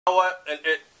know what?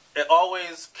 It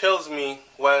always kills me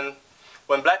when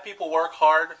black people work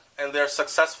hard and they're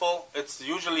successful. It's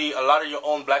usually a lot of your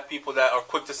own black people that are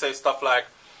quick to say stuff like,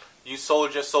 you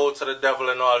sold your soul to the devil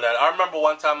and all that. I remember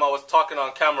one time I was talking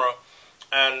on camera,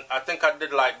 and I think I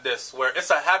did like this, where it's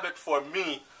a habit for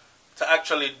me to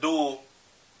actually do,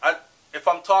 if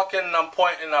I'm talking and I'm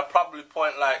pointing, I probably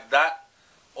point like that,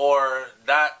 or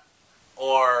that,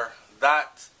 or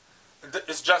that.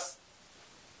 It's just,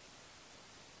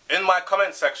 in my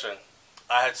comment section,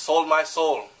 I had sold my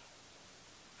soul,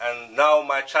 and now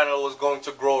my channel was going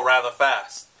to grow rather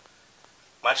fast.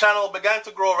 My channel began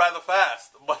to grow rather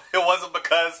fast, but it wasn't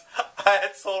because I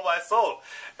had sold my soul.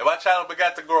 And my channel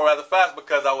began to grow rather fast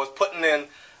because I was putting in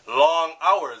long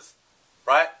hours,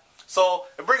 right? So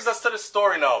it brings us to the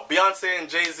story now. Beyonce and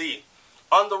Jay-Z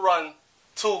on the Run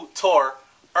 2 tour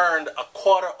earned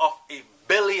 $250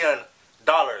 million.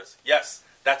 Yes,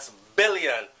 that's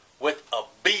billion with a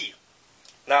B.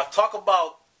 Now talk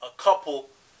about a couple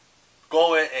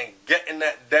going and getting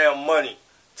that damn money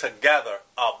together.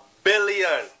 $1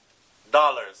 billion.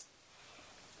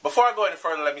 Before I go any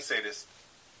further, let me say this.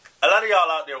 A lot of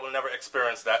y'all out there will never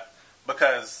experience that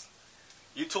because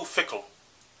you're too fickle.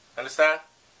 Understand?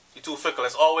 You're too fickle.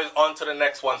 It's always on to the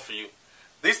next one for you.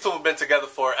 These two have been together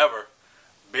forever.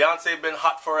 Beyonce been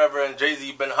hot forever and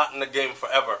Jay-Z been hot in the game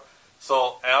forever.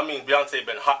 So, and I mean Beyonce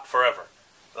been hot forever.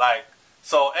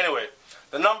 So anyway,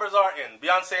 the numbers are in.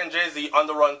 Beyonce and Jay-Z on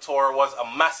the Run tour was a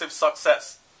massive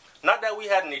success. Not that we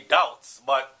had any doubts,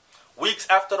 but weeks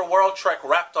after the World Trek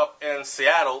wrapped up in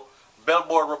Seattle,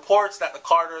 Billboard reports that the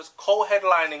Carters'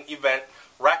 co-headlining event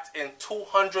racked in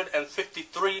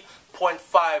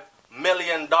 $253.5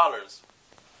 million.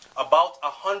 About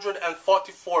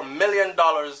 $144 million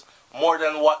more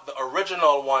than what the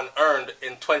original one earned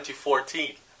in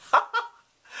 2014.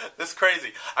 This is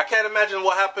crazy. I can't imagine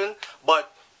what happened,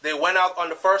 but they went out on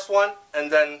the first one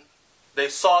and then they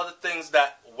saw the things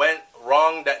that went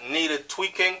wrong, that needed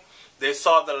tweaking. They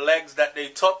saw the legs that they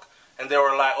took, and they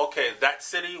were like, okay, that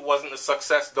city wasn't a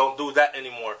success. Don't do that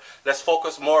anymore. Let's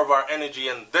focus more of our energy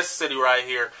in this city right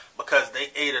here because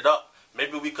they ate it up.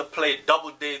 Maybe we could play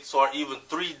double dates or even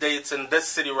 3 dates in this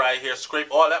city right here, scrape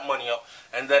all that money up,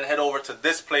 and then head over to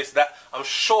this place. That I'm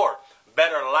sure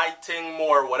better lighting,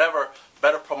 more whatever,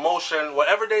 better promotion,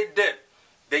 whatever they did,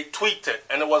 they tweaked it,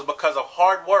 and it was because of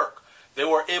hard work. They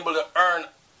were able to earn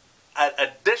an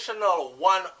additional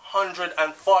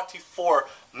 144.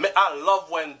 I love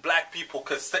when black people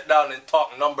could sit down and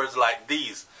talk numbers like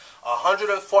these.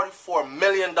 $144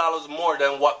 million more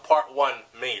than what part 1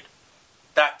 made.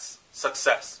 That's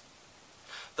success.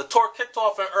 The tour kicked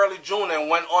off in early June and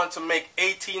went on to make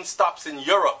 18 stops in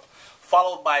Europe,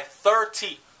 followed by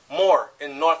 30 more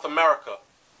in North America.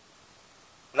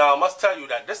 Now I must tell you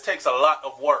that this takes a lot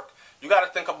of work. You got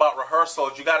to think about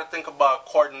rehearsals, you got to think about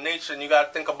coordination, you got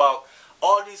to think about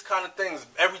all these kind of things,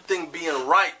 everything being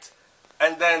right.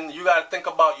 And then you got to think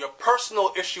about your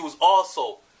personal issues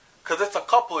also. Because it's a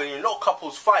couple and you know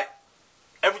couples fight.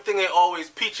 Everything ain't always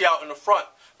peachy out in the front.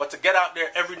 But to get out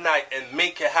there every night and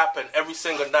make it happen every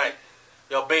single night.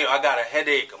 Yo, babe, I got a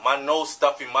headache, my nose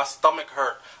stuffy, my stomach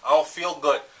hurt, I don't feel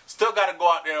good. Still got to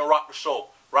go out there and rock the show,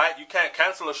 right? You can't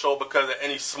cancel a show because of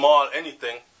any small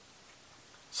anything.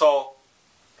 So,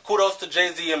 kudos to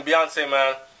Jay-Z and Beyonce,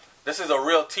 man. This is a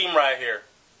real team right here.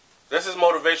 This is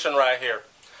motivation right here.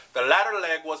 The latter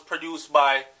leg was produced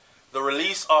by the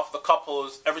release of the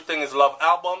couple's Everything Is Love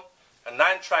album, a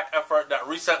 9-track effort that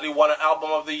recently won an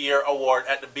Album of the Year award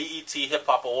at the BET Hip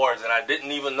Hop Awards, and I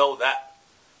didn't even know that.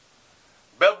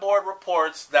 Billboard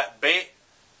reports that Bey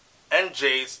and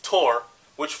Jay's tour,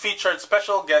 which featured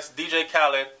special guests DJ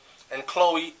Khaled and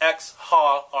Chloe X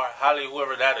Hall, or Halle,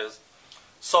 whoever that is,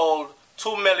 sold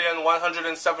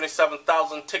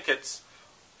 2,177,000 tickets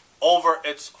over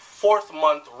its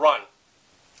 4-month run.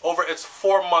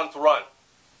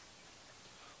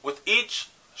 With each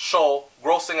show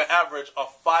grossing an average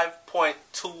of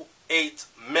 $5.28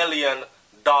 million.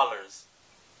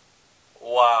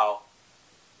 Wow.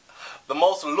 The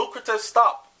most lucrative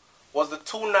stop was the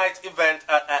 2-night event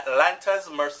at Atlanta's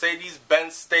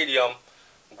Mercedes-Benz Stadium,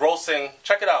 grossing,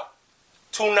 check it out,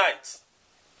 2 nights.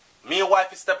 Me and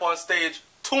wifey step on stage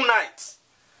 2 nights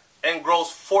and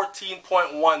gross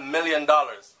 $14.1 million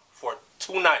for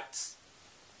 2 nights.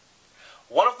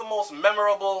 One of the most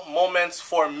memorable moments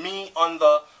for me on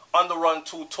the Run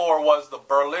 2 tour was the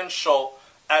Berlin show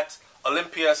at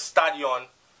Olympia Stadion,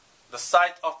 the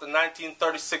site of the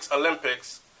 1936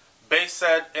 Olympics. Bey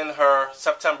said in her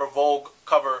September Vogue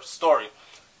cover story,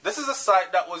 "This is a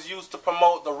site that was used to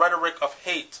promote the rhetoric of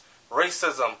hate,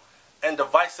 racism, and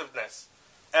divisiveness.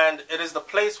 and it is the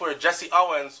place where Jesse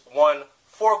Owens won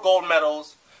 4 gold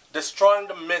medals, destroying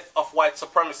the myth of white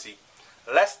supremacy.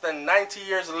 Less than 90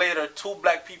 years later, 2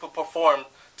 black people performed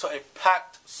to a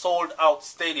packed, sold-out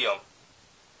stadium.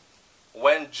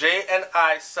 When Jay and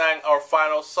I sang our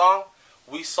final song,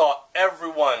 we saw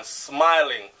everyone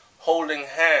smiling, holding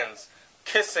hands,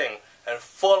 kissing, and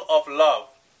full of love.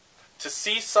 To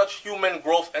see such human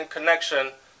growth and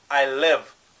connection, I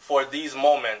live for these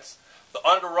moments. The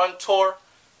On the Run Tour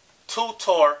 2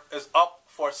 tour is up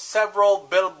for several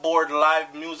Billboard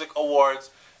Live Music Awards,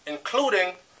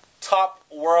 including Top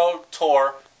World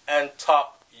Tour and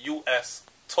Top US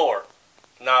Tour.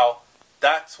 Now,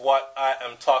 that's what I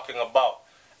am talking about.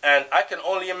 And I can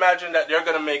only imagine that they're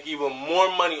going to make even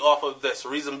more money off of this.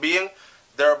 Reason being,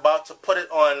 they're about to put it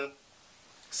on,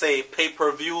 say,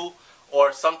 pay-per-view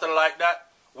or something like that,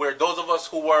 where those of us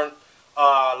who weren't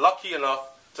lucky enough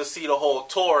to see the whole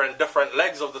tour and different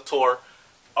legs of the tour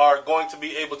are going to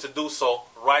be able to do so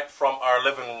right from our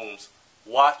living rooms.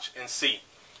 Watch and see.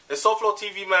 It's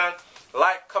SouFLoTV, man.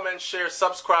 Like, comment, share,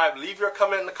 subscribe. Leave your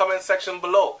comment in the comment section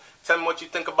below. Tell me what you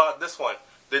think about this one.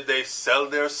 Did they sell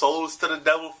their souls to the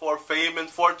devil for fame and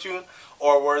fortune?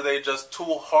 Or were they just 2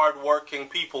 hard-working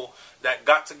people that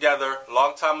got together a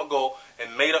long time ago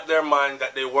and made up their mind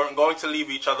that they weren't going to leave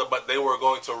each other, but they were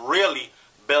going to really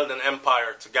build an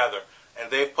empire together? And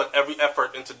they've put every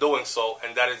effort into doing so,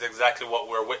 and that is exactly what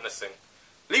we're witnessing.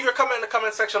 Leave your comment in the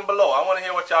comment section below. I want to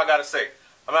hear what y'all got to say.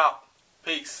 I'm out.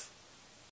 Peace.